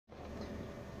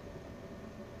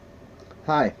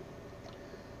Hi.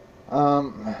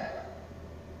 Um,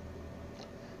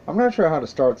 I'm not sure how to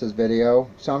start this video,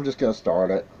 so I'm just going to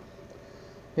start it.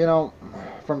 You know,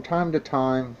 from time to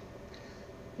time,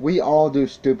 we all do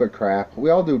stupid crap.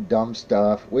 We all do dumb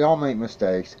stuff. We all make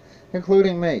mistakes,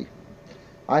 including me.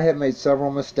 I have made several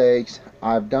mistakes.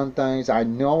 I've done things I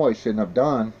know I shouldn't have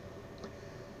done,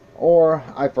 or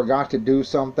I forgot to do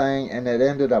something and it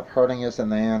ended up hurting us in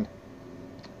the end.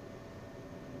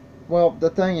 Well,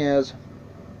 the thing is,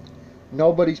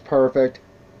 nobody's perfect,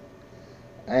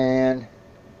 and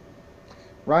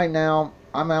right now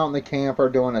I'm out in the camper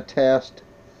doing a test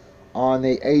on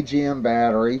the AGM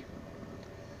battery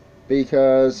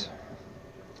because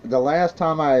the last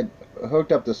time I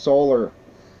hooked up the solar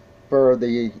for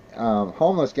the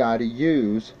homeless guy to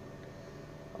use,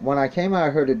 when I came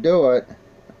out here to do it,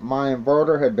 my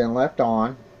inverter had been left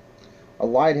on, a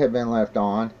light had been left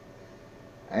on,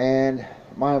 and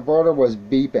my inverter was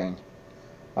beeping.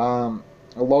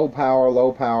 Low power,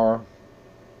 low power.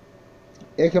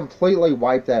 It completely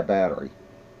wiped that battery.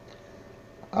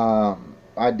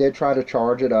 I did try to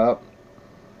charge it up.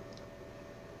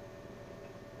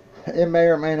 It may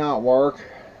or may not work.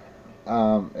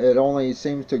 It only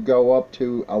seems to go up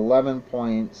to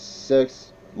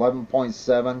 11.6,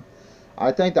 11.7.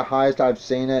 I think the highest I've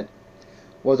seen it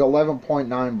was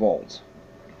 11.9 volts.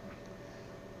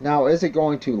 Now, is it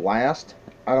going to last?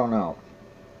 I don't know.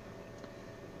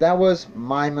 That was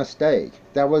my mistake.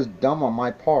 That was dumb on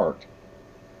my part.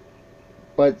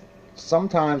 But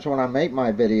sometimes when I make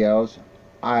my videos,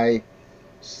 I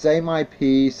say my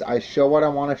piece, I show what I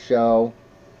want to show,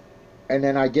 and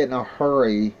then I get in a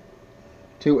hurry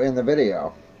to end the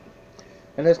video.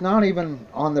 And it's not even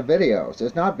on the videos.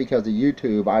 It's not because of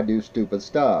YouTube I do stupid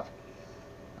stuff.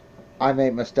 I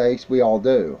make mistakes, we all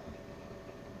do.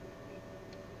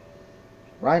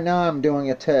 Right now I'm doing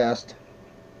a test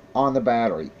on the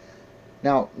battery.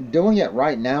 Now, doing it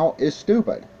right now is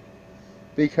stupid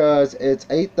because it's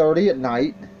 8:30 at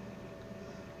night.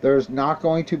 There's not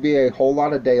going to be a whole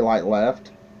lot of daylight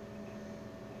left.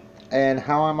 And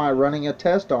how am I running a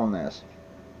test on this?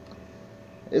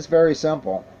 It's very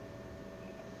simple.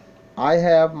 I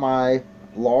have my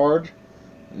large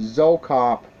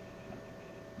Zocop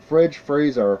fridge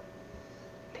freezer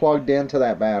plugged into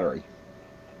that battery.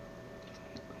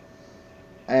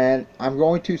 And I'm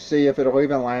going to see if it'll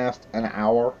even last an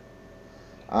hour.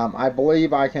 I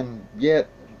believe I can get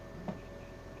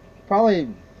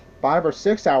probably 5 or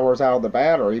 6 hours out of the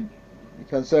battery,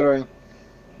 considering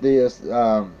this.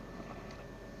 I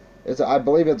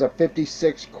believe it's a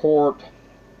 56 quart,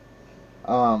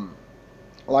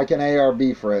 like an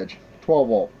ARB fridge, 12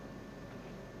 volt.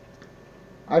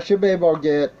 I should be able to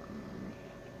get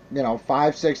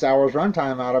 5-6 hours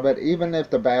runtime out of it, even if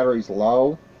the battery's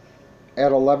low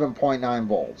at 11.9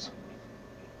 volts.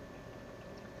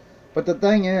 But the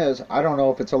thing is, I don't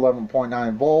know if it's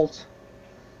 11.9 volts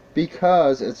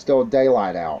because it's still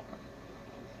daylight out.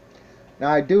 Now,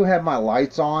 I do have my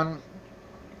lights on,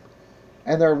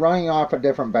 and they're running off a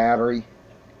different battery.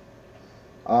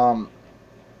 I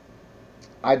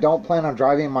don't plan on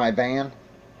driving my van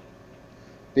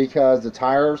because the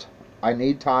tires, I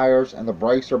need tires, and the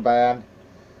brakes are bad.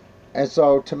 And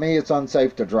so, to me, it's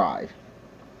unsafe to drive.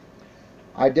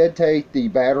 I did take the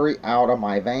battery out of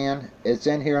my van. It's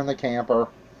in here in the camper.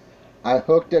 I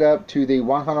hooked it up to the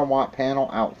 100 watt panel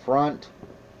out front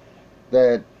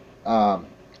that I'm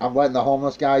letting the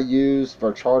homeless guy use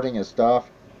for charging his stuff.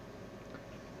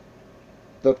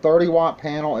 The 30 watt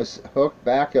panel is hooked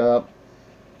back up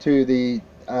to the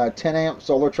 10 amp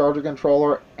solar charger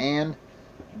controller and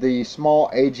the small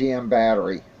AGM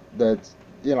battery. That's,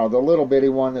 the little bitty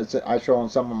one that I show in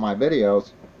some of my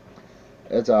videos.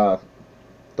 It's a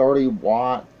 30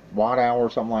 watt hour,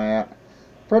 something like that.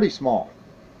 Pretty small.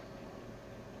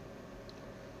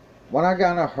 When I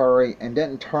got in a hurry and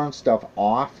didn't turn stuff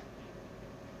off,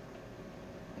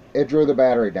 it drew the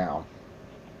battery down.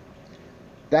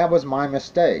 That was my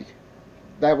mistake.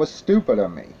 That was stupid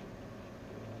of me.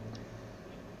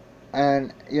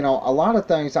 And, a lot of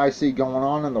things I see going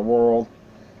on in the world,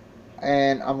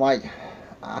 and I'm like,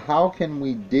 how can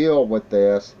we deal with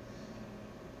this?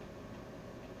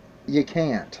 You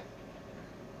can't.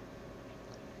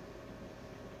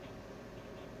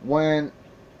 When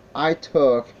I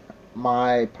took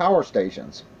my power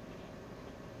stations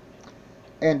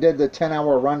and did the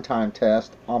 10-hour runtime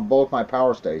test on both my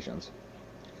power stations,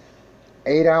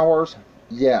 8 hours,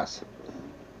 yes.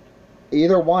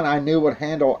 Either one I knew would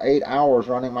handle 8 hours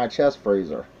running my chest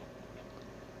freezer.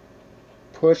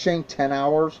 Pushing 10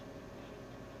 hours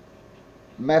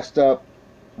messed up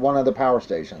one of the power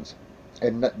stations.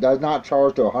 It does not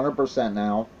charge to 100%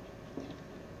 now.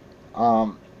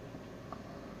 Um,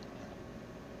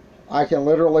 I can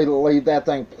literally leave that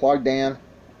thing plugged in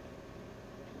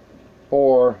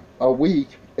for a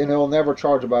week and it'll never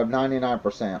charge above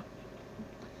 99%.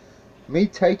 Me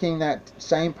taking that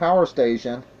same power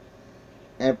station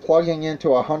and plugging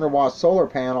into a 100-watt solar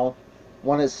panel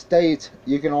when it states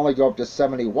you can only go up to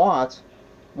 70 watts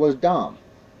was dumb.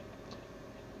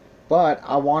 But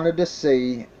I wanted to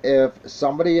see if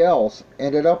somebody else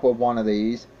ended up with one of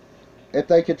these, if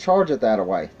they could charge it that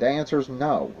way. The answer is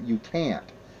no, you can't.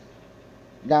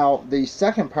 Now, the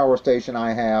second power station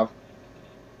I have,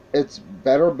 it's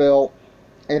better built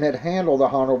and it handled a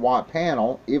 100-watt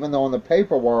panel, even though in the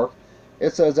paperwork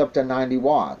it says up to 90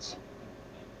 watts.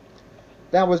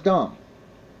 That was dumb.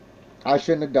 I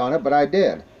shouldn't have done it, but I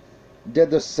did.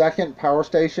 Did the second power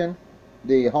station,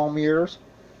 the home years,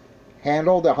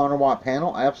 handle the 100-watt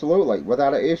panel? Absolutely,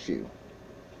 without an issue.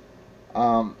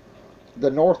 The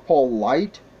North Pole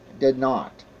Light did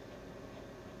not.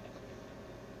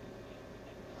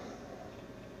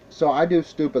 So I do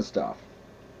stupid stuff.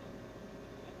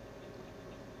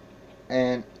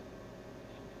 And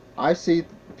I see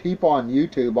people on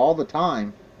YouTube all the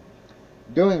time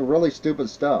doing really stupid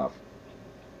stuff.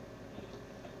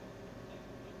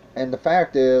 And the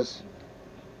fact is,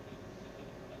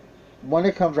 when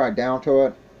it comes right down to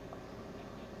it,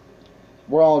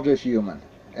 we're all just human.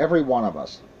 Every one of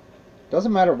us.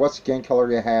 Doesn't matter what skin color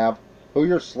you have, who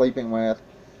you're sleeping with,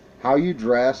 how you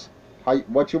dress,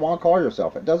 what you want to call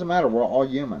yourself. It doesn't matter. We're all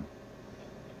human.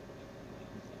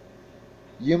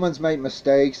 Humans make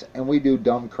mistakes and we do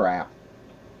dumb crap.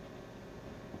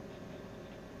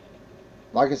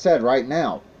 Like I said, right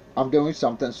now, I'm doing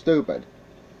something stupid.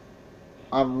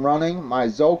 I'm running my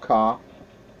Zocop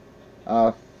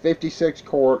 56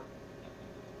 quart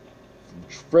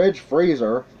fridge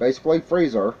freezer, basically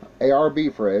freezer,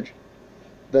 ARB fridge,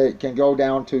 that can go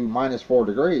down to -4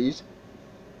 degrees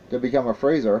to become a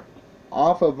freezer,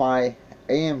 off of my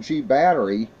AMG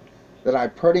battery that I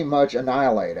pretty much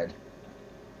annihilated.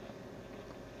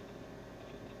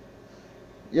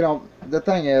 You know, the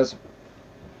thing is,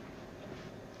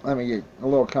 let me get a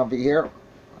little comfy here.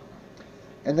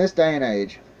 In this day and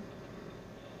age,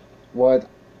 with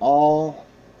all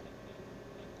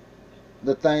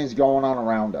the things going on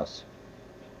around us,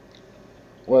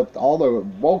 with all the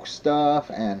woke stuff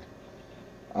and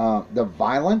the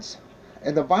violence,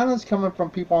 and the violence coming from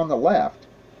people on the left,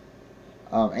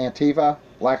 Antifa,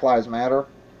 Black Lives Matter,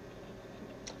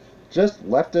 just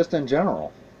leftists in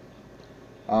general,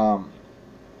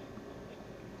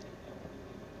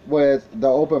 with the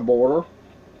open border,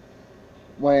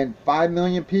 when 5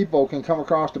 million people can come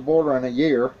across the border in a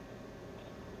year,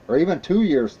 or even 2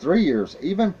 years, 3 years,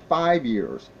 even 5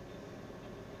 years,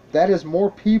 that is more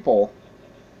people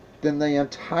than the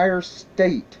entire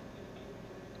state,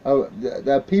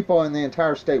 the people in the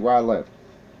entire state where I live.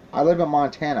 I live in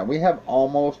Montana. We have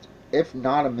almost, if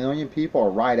not 1 million people,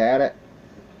 or right at it,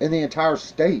 in the entire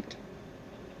state.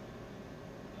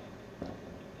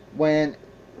 When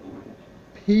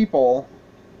people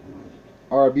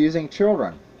are abusing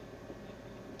children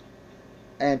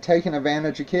and taking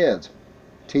advantage of kids,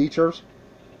 teachers,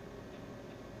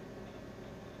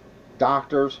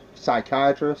 doctors,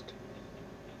 psychiatrists,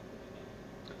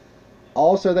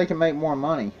 also they can make more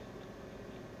money.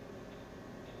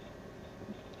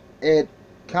 It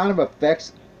kind of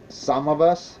affects some of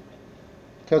us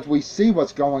because we see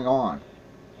what's going on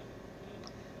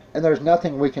and there's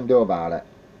nothing we can do about it.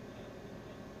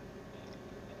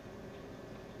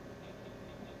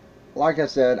 Like I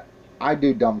said, I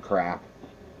do dumb crap.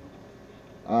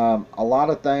 A lot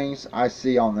of things I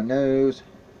see on the news,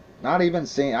 not even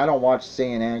seeing, I don't watch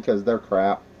CNN because they're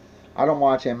crap. I don't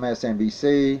watch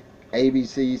MSNBC,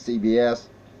 ABC, CBS.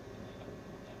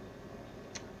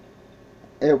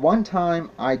 At one time,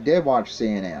 I did watch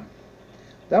CNN.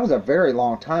 That was a very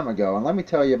long time ago, and let me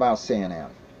tell you about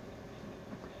CNN.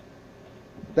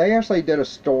 They actually did a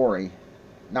story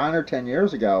 9 or 10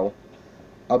 years ago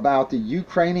about the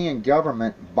Ukrainian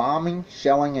government bombing,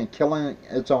 shelling, and killing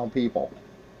its own people.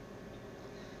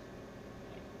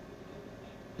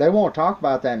 They won't talk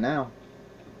about that now.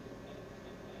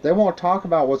 They won't talk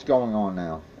about what's going on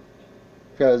now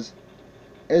because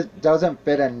it doesn't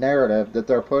fit a narrative that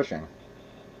they're pushing.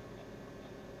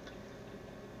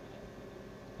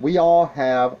 We all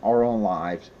have our own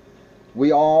lives.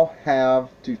 We all have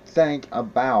to think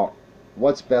about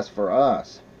what's best for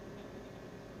us.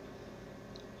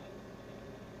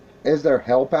 Is there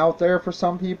help out there for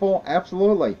some people?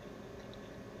 Absolutely.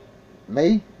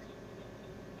 Me?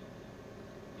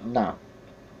 No.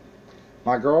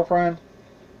 My girlfriend?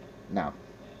 No.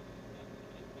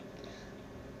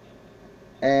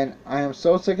 And I am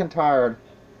so sick and tired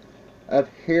of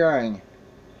hearing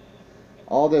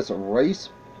all this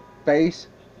race-based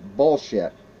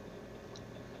bullshit.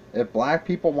 If black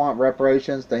people want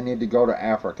reparations, they need to go to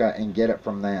Africa and get it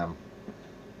from them.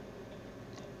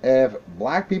 If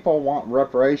black people want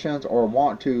reparations or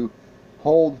want to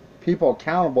hold people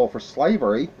accountable for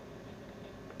slavery,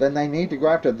 then they need to go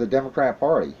after the Democrat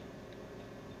Party.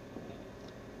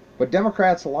 But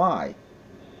Democrats lie.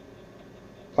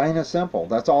 Plain and simple.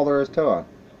 That's all there is to it.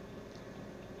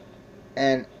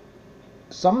 And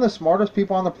some of the smartest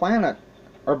people on the planet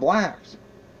are blacks.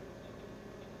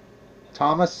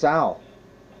 Thomas Sowell.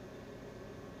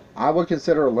 I would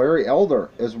consider Larry Elder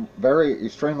is very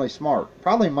extremely smart.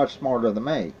 Probably much smarter than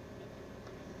me.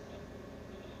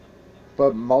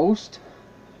 But most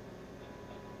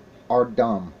are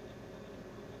dumb.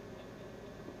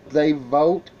 They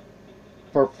vote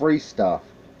for free stuff.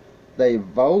 They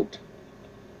vote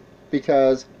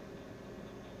because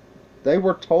they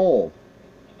were told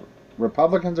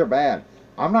Republicans are bad.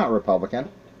 I'm not Republican.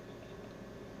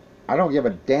 I don't give a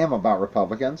damn about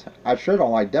Republicans. I sure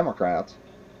don't like Democrats.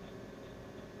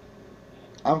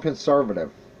 I'm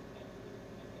conservative.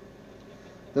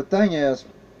 The thing is,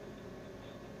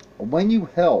 when you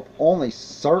help only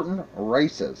certain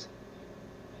races,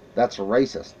 that's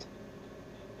racist.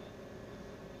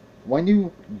 When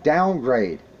you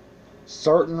downgrade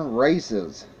certain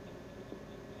races,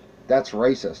 that's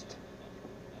racist.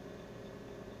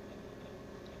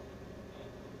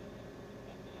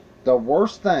 The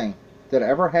worst thing that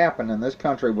ever happened in this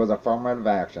country was affirmative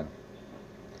action.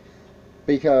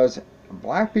 Because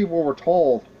black people were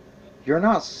told, you're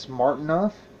not smart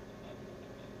enough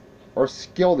or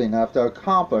skilled enough to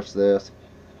accomplish this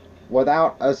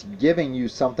without us giving you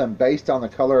something based on the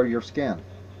color of your skin.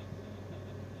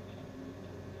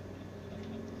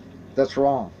 That's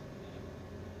wrong.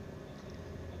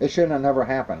 It shouldn't have never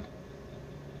happened.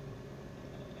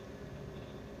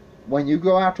 When you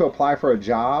go out to apply for a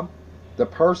job, the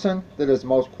person that is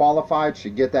most qualified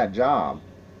should get that job,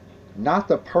 not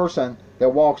the person that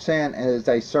walks in and is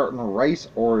a certain race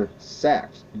or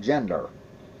sex, gender.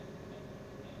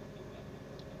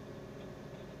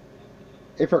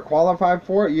 If you're qualified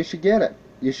for it, you should get it.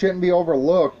 You shouldn't be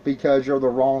overlooked because you're the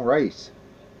wrong race.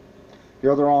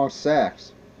 You're the wrong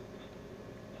sex.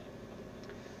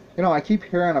 You know, I keep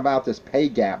hearing about this pay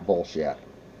gap bullshit.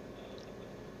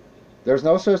 There's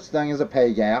no such thing as a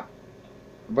pay gap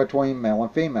between male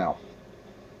and female.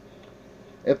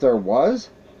 If there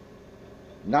was,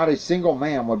 not a single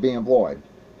man would be employed.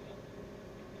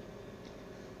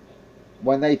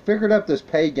 When they figured up this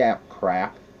pay gap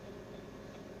crap,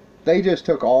 they just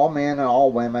took all men and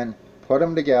all women, put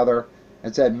them together,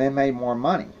 and said men made more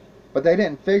money. But they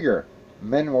didn't figure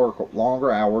men work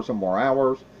longer hours and more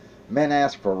hours. Men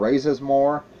ask for raises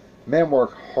more. Men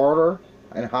work harder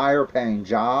and higher paying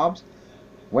jobs.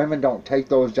 Women don't take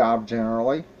those jobs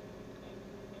generally.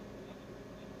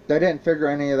 They didn't figure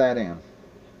any of that in.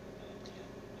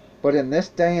 But in this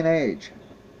day and age,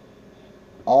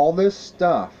 all this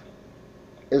stuff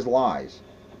is lies.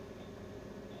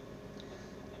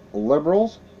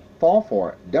 Liberals fall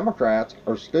for it. Democrats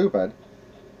are stupid.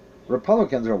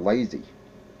 Republicans are lazy.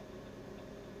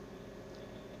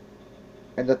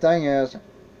 And the thing is,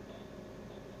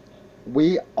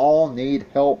 we all need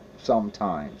help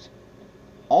sometimes.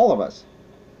 All of us.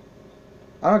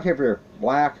 I don't care if you're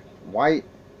black, white,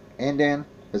 Indian,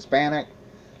 Hispanic.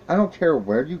 I don't care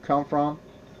where you come from,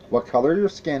 what color your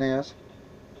skin is.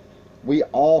 We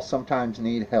all sometimes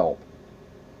need help.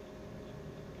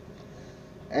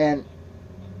 And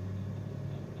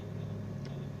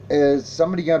is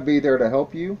somebody going to be there to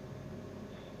help you?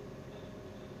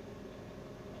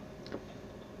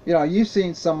 You know, you've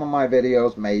seen some of my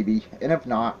videos, maybe, and if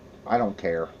not, I don't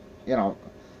care. You know,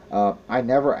 I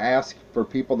never ask for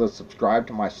people to subscribe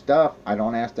to my stuff. I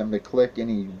don't ask them to click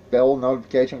any bell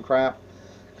notification crap,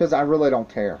 because I really don't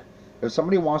care. If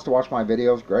somebody wants to watch my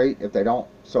videos, great. If they don't,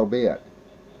 so be it.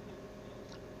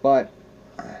 But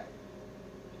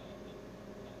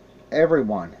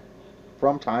everyone,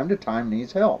 from time to time,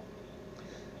 needs help.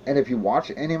 And if you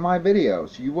watch any of my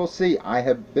videos, you will see I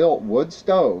have built wood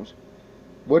stoves,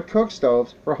 wood cook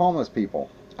stoves for homeless people.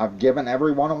 I've given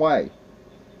every one away.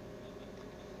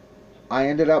 I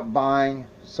ended up buying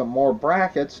some more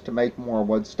brackets to make more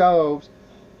wood stoves.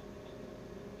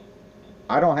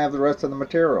 I don't have the rest of the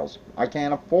materials. I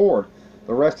can't afford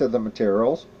the rest of the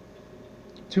materials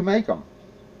to make them.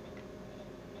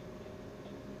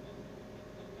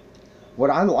 Would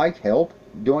I like help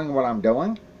doing what I'm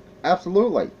doing?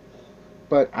 Absolutely.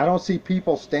 But I don't see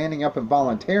people standing up and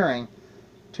volunteering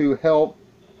to help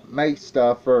make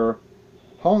stuff for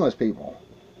homeless people.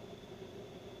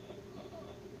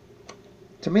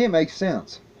 To me, it makes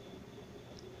sense.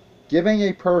 Giving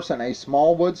a person a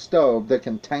small wood stove that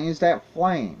contains that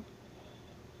flame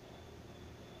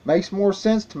makes more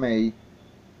sense to me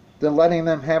than letting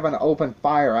them have an open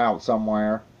fire out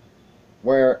somewhere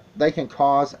where they can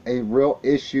cause a real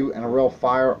issue and a real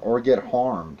fire or get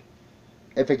harmed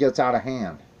if it gets out of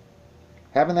hand.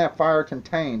 Having that fire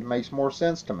contained makes more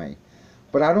sense to me.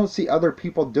 But I don't see other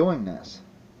people doing this.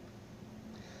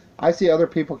 I see other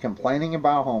people complaining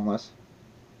about homeless.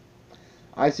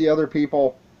 I see other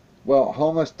people, well,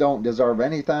 homeless don't deserve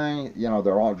anything. You know,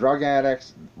 they're all drug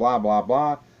addicts, blah, blah,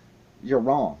 blah. You're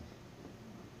wrong.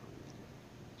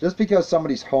 Just because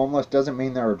somebody's homeless doesn't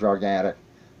mean they're a drug addict.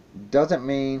 Doesn't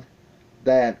mean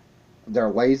that they're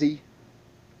lazy.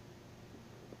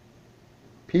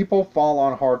 People fall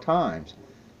on hard times,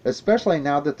 especially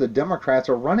now that the Democrats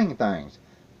are running things.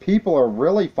 People are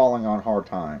really falling on hard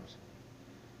times.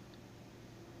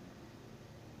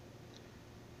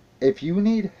 If you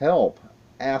need help,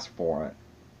 ask for it.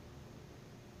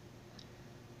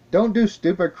 Don't do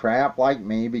stupid crap like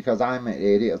me because I'm an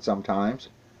idiot sometimes.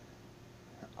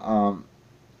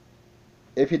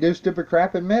 If you do stupid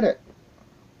crap, admit it.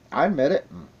 I admit it.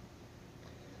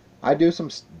 I do some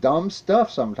dumb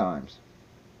stuff sometimes.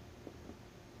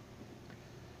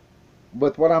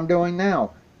 With what I'm doing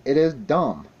now, it is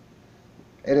dumb.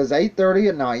 It is 8:30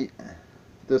 at night.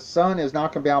 The sun is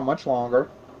not going to be out much longer.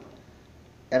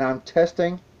 And I'm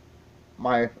testing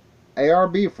my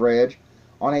ARB fridge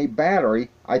on a battery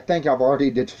I think I've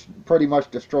already pretty much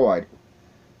destroyed.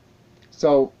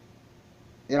 So,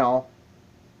 you know,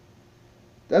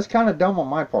 that's kind of dumb on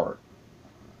my part.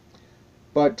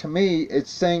 But to me,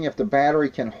 it's saying if the battery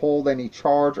can hold any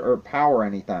charge or power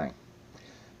anything.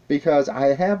 Because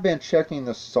I have been checking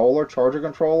the solar charger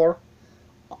controller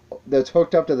that's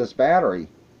hooked up to this battery,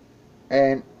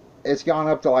 and it's gone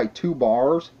up to like 2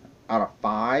 bars out of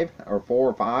 5 or 4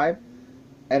 or 5,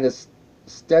 and it's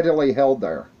steadily held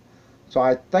there. So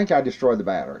I think I destroyed the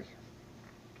battery.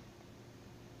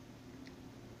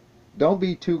 Don't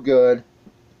be too good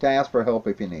to ask for help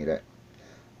if you need it.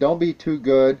 Don't be too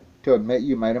good to admit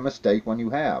you made a mistake when you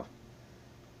have.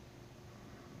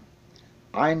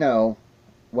 I know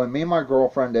when me and my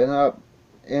girlfriend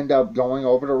end up going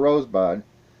over to Rosebud,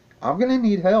 I'm going to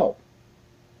need help.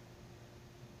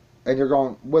 And you're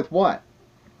going, with what?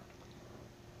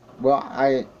 Well,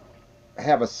 I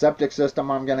have a septic system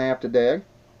I'm going to have to dig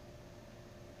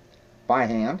by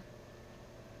hand.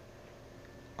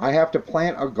 I have to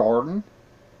plant a garden.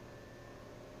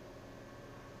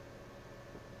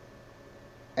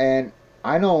 And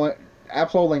I know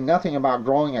absolutely nothing about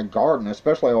growing a garden,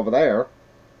 especially over there.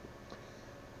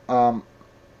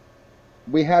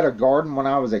 We had a garden when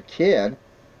I was a kid,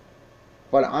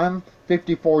 but I'm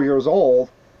 54 years old,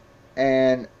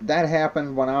 and that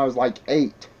happened when I was like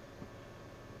 8.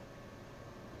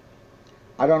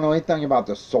 I don't know anything about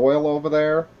the soil over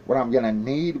there, what I'm going to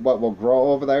need, what will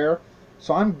grow over there.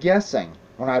 So I'm guessing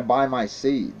when I buy my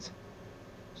seeds.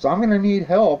 So I'm going to need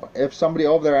help if somebody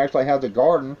over there actually has a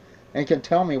garden and can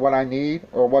tell me what I need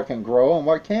or what can grow and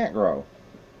what can't grow.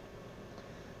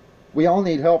 We all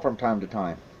need help from time to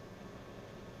time.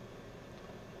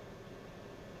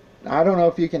 I don't know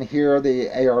if you can hear the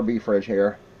ARB fridge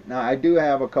here. Now I do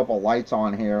have a couple lights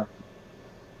on here.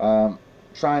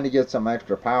 Trying to get some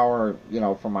extra power, you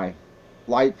know, for my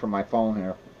light from my phone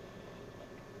here.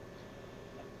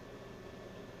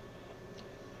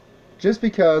 Just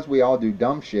because we all do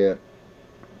dumb shit,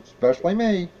 especially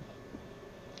me,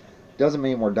 doesn't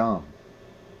mean we're dumb.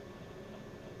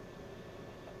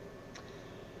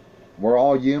 We're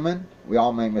all human. We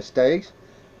all make mistakes.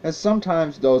 And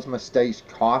sometimes those mistakes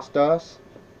cost us,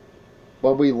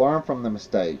 but we learn from the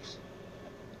mistakes.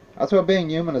 That's what being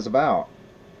human is about.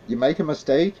 You make a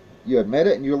mistake, you admit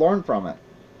it, and you learn from it.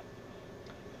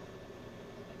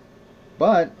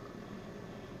 But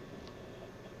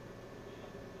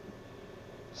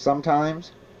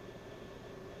sometimes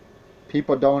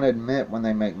people don't admit when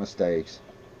they make mistakes.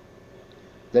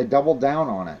 They double down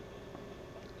on it.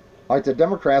 Like the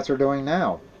Democrats are doing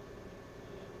now.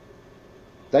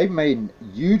 They've made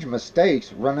huge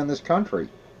mistakes running this country.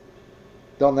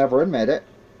 They'll never admit it,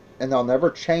 and they'll never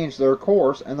change their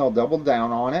course, and they'll double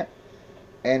down on it.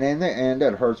 And in the end,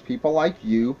 it hurts people like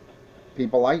you,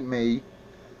 people like me.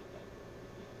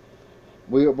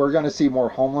 We're going to see more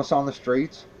homeless on the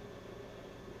streets.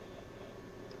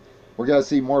 We're going to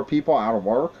see more people out of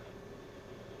work.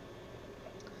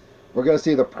 We're going to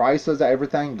see the prices of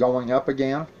everything going up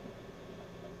again.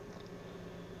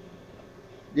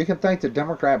 You can thank the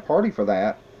Democrat Party for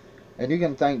that, and you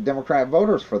can thank Democrat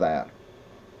voters for that.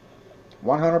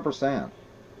 100%.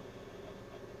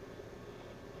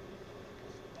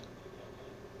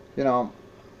 You know,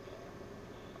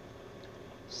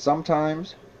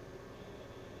 sometimes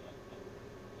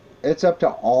it's up to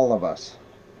all of us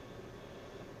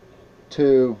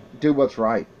to do what's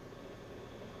right.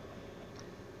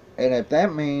 And if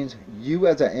that means you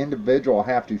as an individual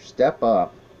have to step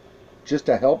up just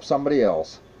to help somebody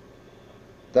else,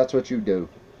 that's what you do.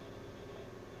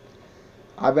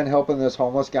 I've been helping this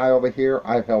homeless guy over here.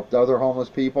 I've helped other homeless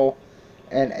people.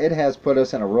 And it has put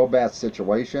us in a real bad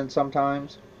situation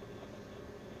sometimes.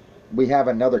 We have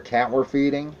another cat we're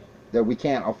feeding that we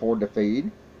can't afford to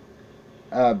feed.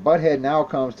 Butthead now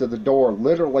comes to the door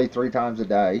literally 3 times a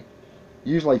day.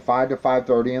 Usually 5 to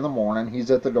 5:30 in the morning. He's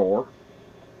at the door.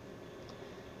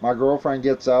 My girlfriend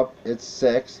gets up at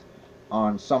 6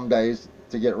 on some days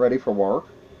to get ready for work.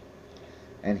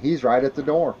 And he's right at the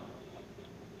door.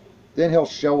 Then he'll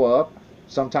show up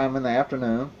sometime in the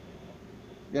afternoon,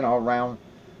 around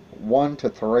 1 to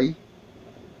 3.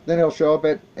 Then he'll show up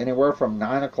at anywhere from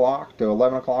 9 o'clock to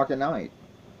 11 o'clock at night,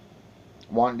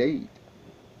 wanting to eat.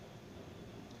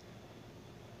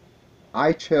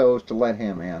 I chose to let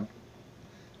him in.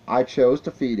 I chose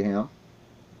to feed him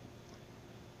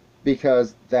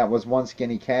because that was one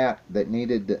skinny cat that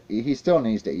he still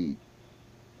needs to eat.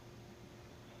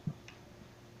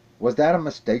 Was that a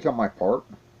mistake on my part?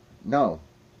 No,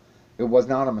 it was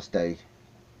not a mistake.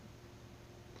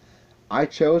 I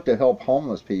chose to help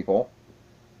homeless people,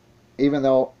 even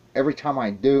though every time I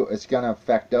do, it's going to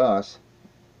affect us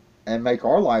and make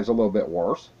our lives a little bit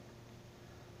worse.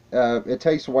 It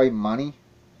takes away money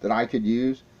that I could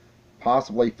use,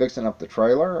 possibly fixing up the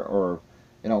trailer or,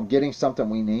 getting something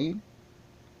we need.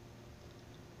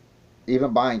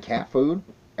 Even buying cat food.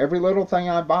 Every little thing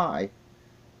I buy,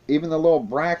 even the little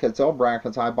L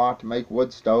brackets I bought to make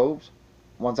wood stoves,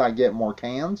 once I get more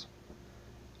cans,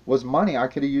 was money I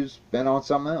could have used spent on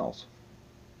something else.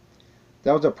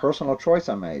 That was a personal choice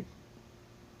I made.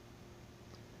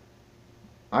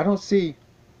 I don't see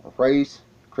race,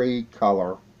 creed,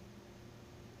 color.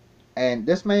 And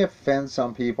this may offend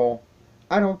some people.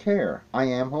 I don't care. I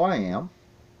am who I am.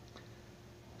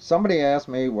 Somebody asked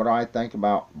me what I think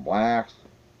about blacks,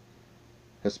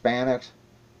 Hispanics.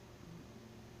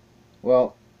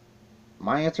 Well,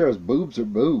 my answer is boobs are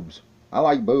boobs. I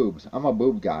like boobs. I'm a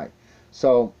boob guy.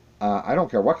 So, I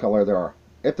don't care what color they are.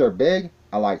 If they're big,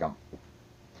 I like them.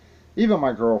 Even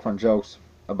my girlfriend jokes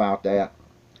about that.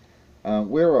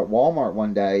 We were at Walmart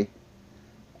one day,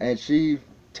 and she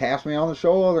taps me on the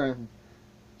shoulder, and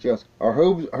she goes, "Are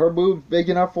her boobs big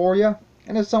enough for you?"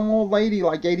 And it's some old lady,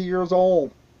 like 80 years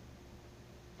old.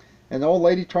 And the old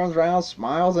lady turns around,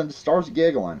 smiles, and starts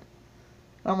giggling.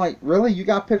 And I'm like, really? You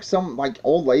got to pick some, like,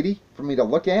 old lady for me to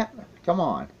look at? Come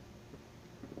on.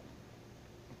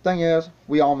 Thing is,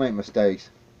 we all make mistakes.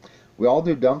 We all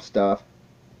do dumb stuff.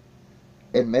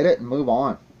 Admit it and move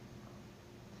on.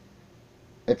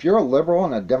 If you're a liberal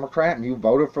and a Democrat and you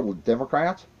voted for the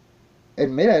Democrats,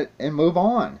 admit it and move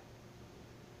on.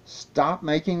 Stop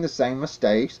making the same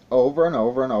mistakes over and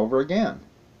over and over again.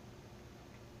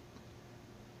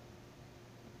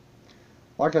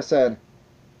 Like I said,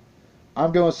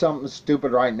 I'm doing something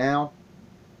stupid right now.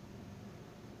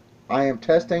 I am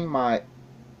testing my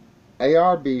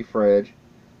ARB fridge,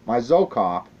 my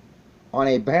Zocop, on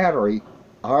a battery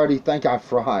I already think I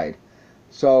fried.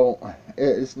 So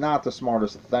it's not the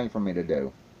smartest thing for me to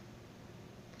do.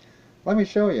 Let me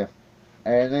show you,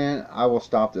 and then I will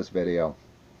stop this video.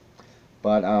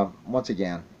 But once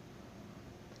again,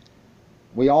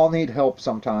 we all need help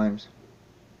sometimes,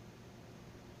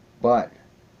 but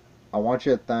I want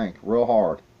you to think real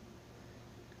hard.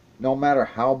 No matter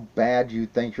how bad you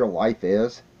think your life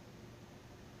is,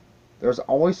 there's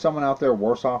always someone out there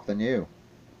worse off than you.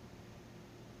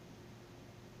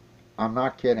 I'm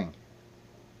not kidding.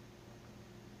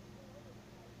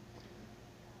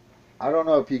 I don't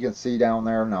know if you can see down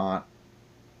there or not.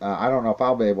 I don't know if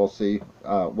I'll be able to see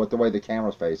with the way the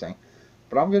camera's facing.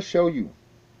 But I'm going to show you.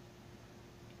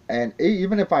 And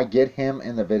even if I get him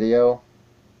in the video,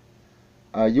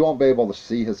 you won't be able to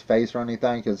see his face or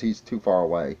anything because he's too far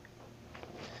away.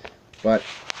 But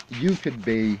you could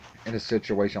be in a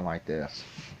situation like this.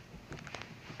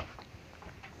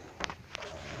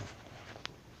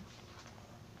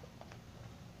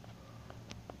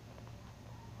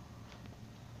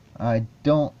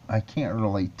 I can't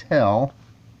really tell.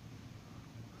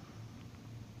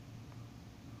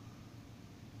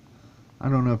 I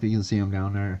don't know if you can see him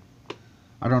down there.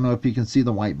 I don't know if you can see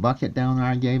the white bucket down there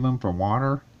I gave him for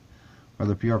water, or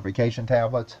the purification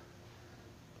tablets.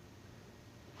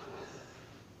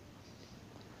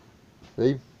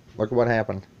 See? Look at what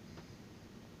happened.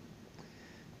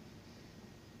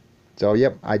 So,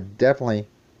 yep, I definitely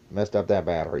messed up that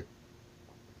battery.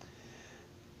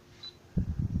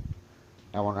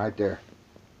 That one right there.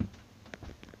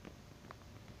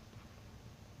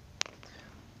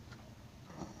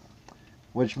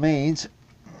 Which means,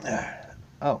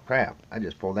 oh crap, I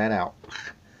just pulled that out.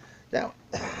 That,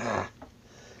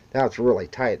 that's really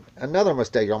tight. Another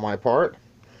mistake on my part.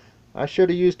 I should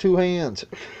have used two hands.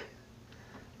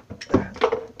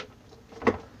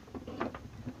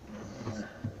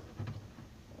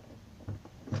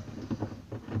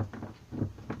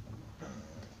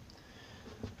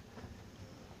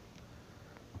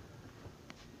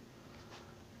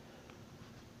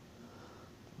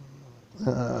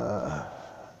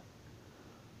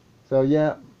 So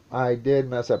yeah, I did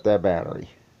mess up that battery.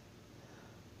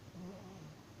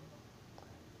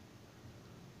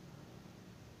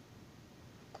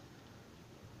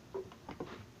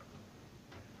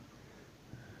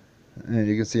 And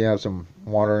you can see I have some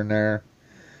water in there.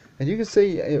 And you can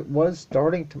see it was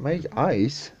starting to make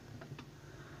ice.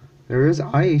 There is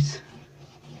ice.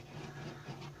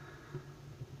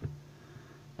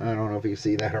 I don't know if you can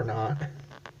see that or not.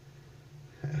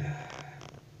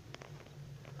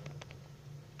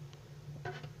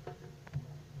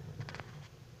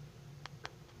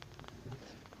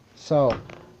 So,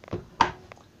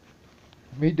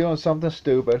 me doing something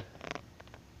stupid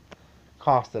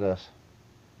costed us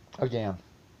again.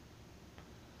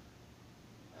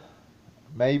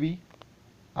 Maybe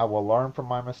I will learn from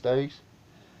my mistakes.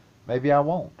 Maybe I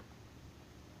won't.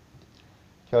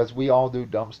 Because we all do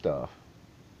dumb stuff.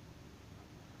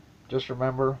 Just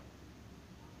remember,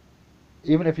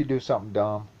 even if you do something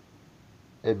dumb,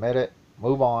 admit it,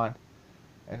 move on,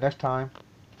 and next time,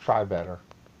 try better.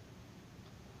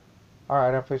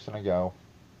 Alright, I'm fixing to go.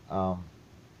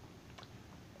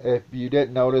 If you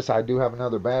didn't notice, I do have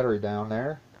another battery down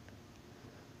there.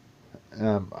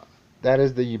 That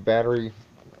is the battery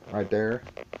right there.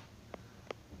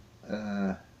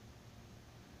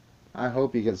 I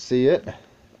hope you can see it.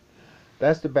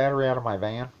 That's the battery out of my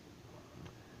van.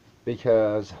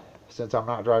 Because since I'm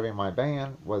not driving my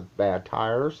van with bad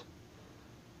tires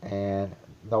and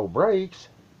no brakes,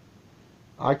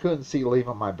 I couldn't see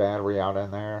leaving my battery out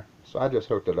in there. So I just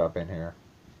hooked it up in here.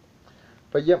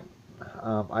 But yep,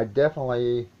 I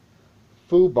definitely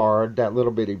foobarred that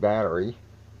little bitty battery.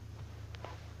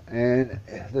 And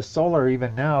the solar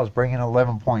even now is bringing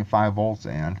 11.5 volts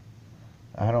in.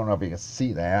 I don't know if you can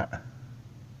see that.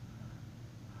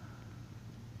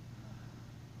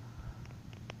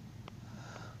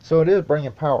 So it is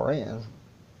bringing power in,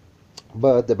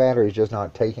 but the battery is just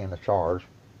not taking the charge.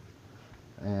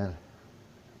 And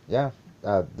yeah,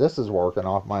 this is working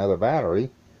off my other battery.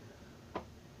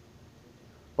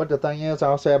 But the thing is, I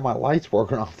also have my lights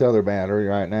working off the other battery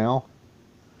right now.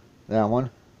 That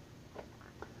one.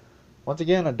 Once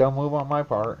again, a dumb move on my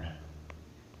part.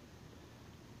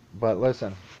 But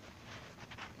listen,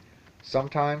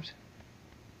 sometimes,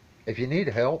 if you need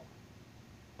help,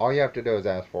 all you have to do is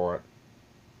ask for it.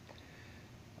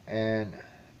 And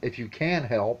if you can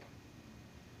help,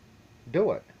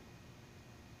 do it.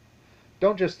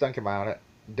 Don't just think about it,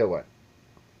 do it.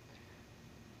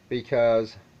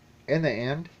 Because in the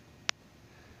end,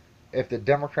 if the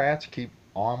Democrats keep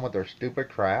on with their stupid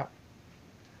crap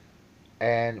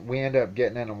and we end up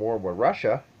getting in a war with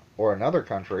Russia or another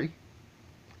country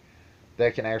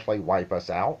that can actually wipe us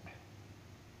out,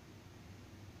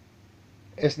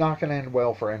 it's not going to end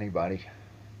well for anybody.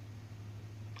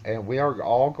 And we are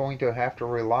all going to have to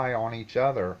rely on each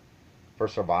other for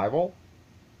survival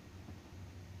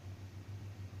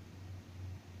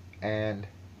and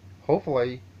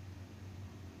hopefully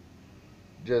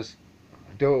just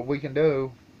do what we can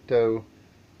do to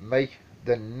make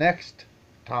the next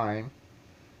time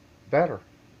better.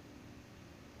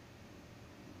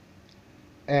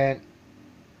 And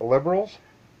liberals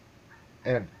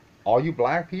and all you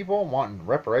black people wanting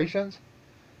reparations,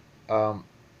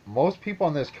 most people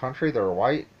in this country that are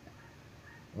white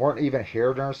weren't even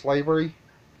here during slavery.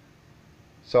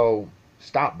 So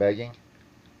stop begging.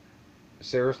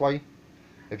 Seriously.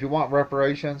 If you want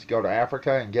reparations, go to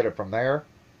Africa and get it from there.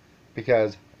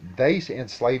 Because they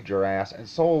enslaved your ass and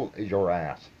sold your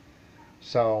ass.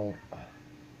 So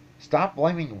stop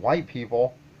blaming white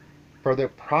people for the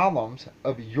problems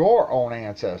of your own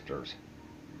ancestors.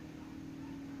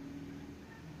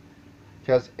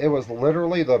 Because it was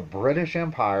literally the British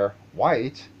Empire,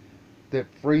 whites, that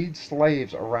freed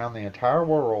slaves around the entire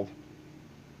world.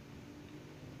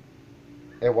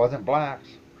 It wasn't blacks,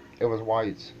 it was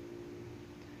whites.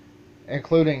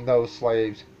 Including those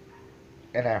slaves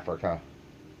in Africa.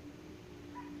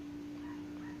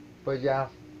 But yeah,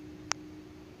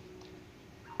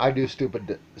 I do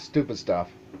stupid stuff.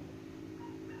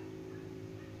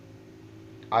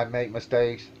 I make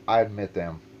mistakes. I admit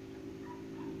them.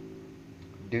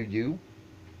 Do you?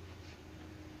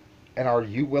 And are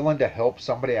you willing to help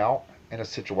somebody out in a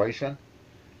situation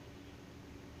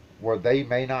where they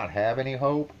may not have any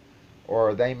hope,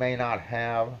 or they may not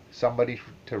have somebody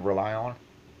to rely on?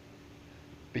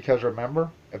 Because remember,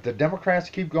 if the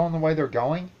Democrats keep going the way they're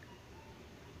going,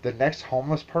 the next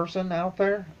homeless person out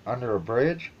there under a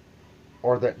bridge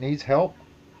or that needs help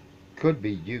could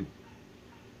be you.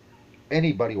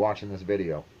 Anybody watching this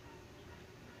video.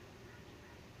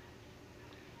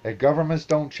 If governments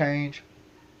don't change,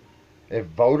 if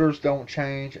voters don't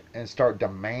change and start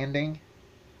demanding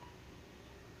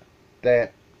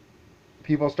that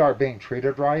people start being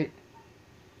treated right,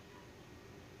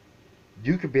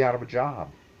 you could be out of a job.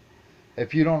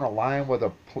 If you don't align with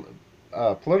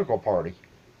a political party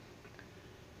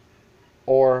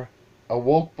or a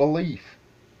woke belief,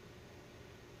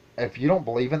 if you don't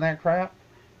believe in that crap,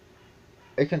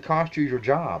 it can cost you your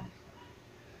job.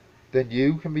 Then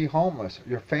you can be homeless.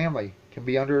 Your family can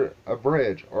be under a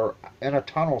bridge or in a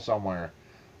tunnel somewhere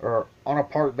or on a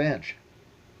park bench.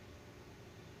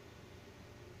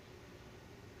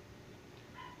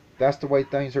 That's the way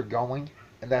things are going,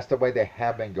 and that's the way they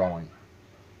have been going.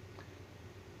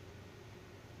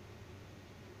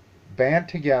 Band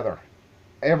together.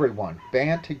 Everyone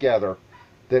band together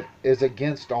that is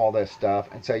against all this stuff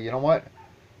and say, you know what?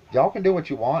 Y'all can do what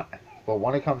you want, but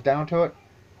when it comes down to it,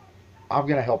 I'm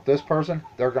going to help this person.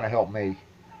 They're going to help me.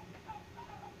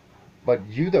 But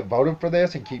you that voted for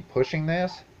this and keep pushing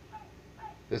this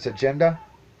agenda,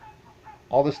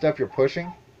 all the stuff you're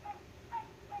pushing,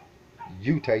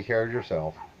 you take care of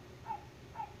yourself.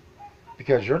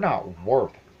 Because you're not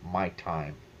worth my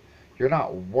time. You're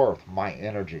not worth my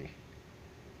energy.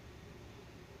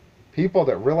 People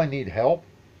that really need help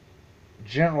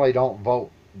generally don't vote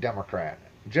Democrat.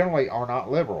 Generally are not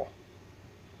liberal.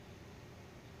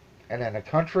 And in a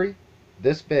country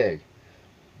this big,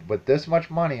 with this much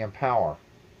money and power,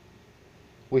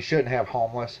 we shouldn't have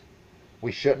homeless.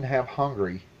 We shouldn't have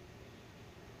hungry.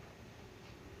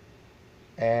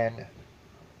 And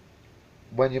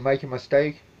when you make a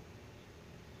mistake,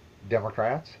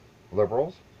 Democrats,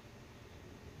 liberals,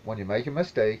 when you make a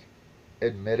mistake,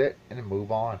 admit it and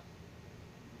move on.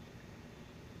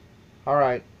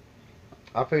 Alright,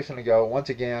 I'm fixing to go. Once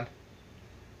again,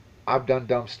 I've done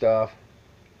dumb stuff.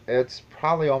 It's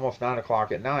probably almost 9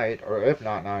 o'clock at night, or if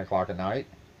not 9 o'clock at night.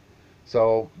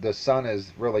 So the sun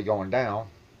is really going down.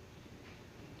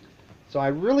 So I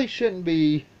really shouldn't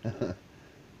be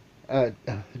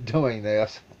doing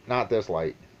this, not this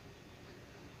late.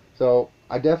 So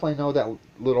I definitely know that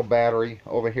little battery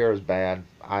over here is bad.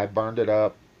 I burned it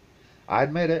up. I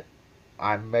admit it.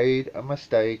 I made a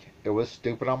mistake. It was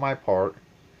stupid on my part.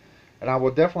 And I will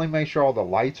definitely make sure all the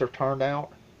lights are turned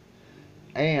out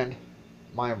and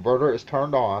my inverter is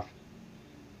turned off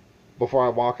before I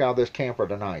walk out of this camper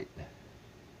tonight.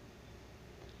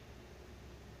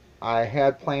 I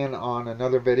had planned on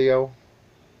another video.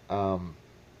 I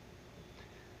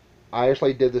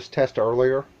actually did this test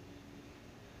earlier,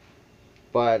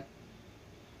 but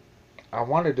I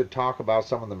wanted to talk about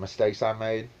some of the mistakes I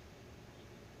made.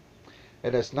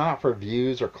 And it's not for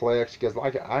views or clicks, because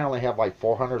like I only have like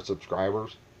 400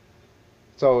 subscribers,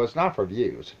 so it's not for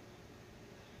views.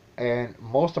 And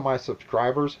most of my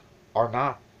subscribers are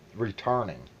not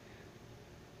returning.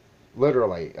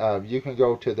 Literally, you can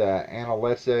go to the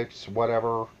analytics,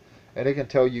 whatever, and it can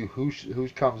tell you who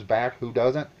comes back, who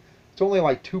doesn't. It's only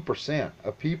like 2%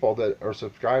 of people that are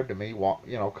subscribed to me,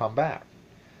 come back.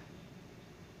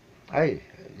 Hey,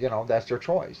 that's their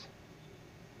choice.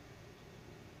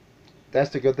 That's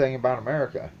the good thing about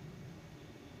America.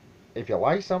 If you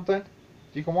like something,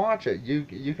 you can watch it.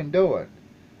 You can do it.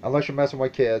 Unless you're messing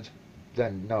with kids,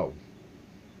 then no.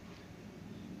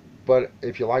 But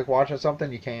if you like watching something,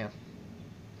 you can.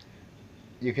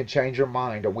 You can change your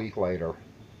mind a week later.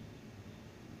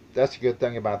 That's the good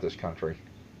thing about this country.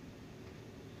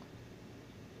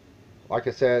 Like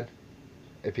I said,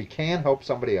 if you can help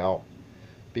somebody out,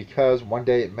 because one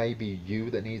day it may be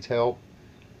you that needs help,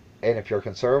 and if you're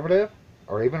conservative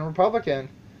or even Republican,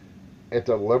 if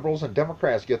the liberals and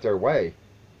Democrats get their way,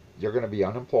 you're going to be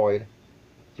unemployed,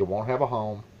 you won't have a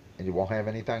home, and you won't have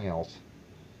anything else.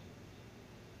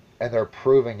 And they're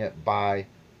proving it by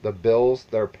the bills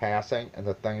they're passing and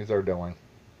the things they're doing.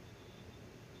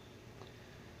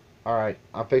 Alright,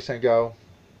 I'm fixing to go.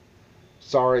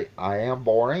 Sorry, I am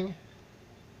boring.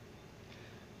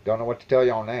 Don't know what to tell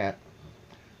you on that.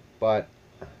 But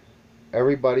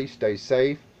everybody stay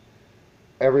safe.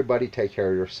 Everybody take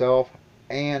care of yourself.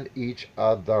 and each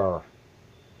other.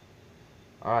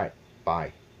 All right,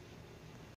 bye.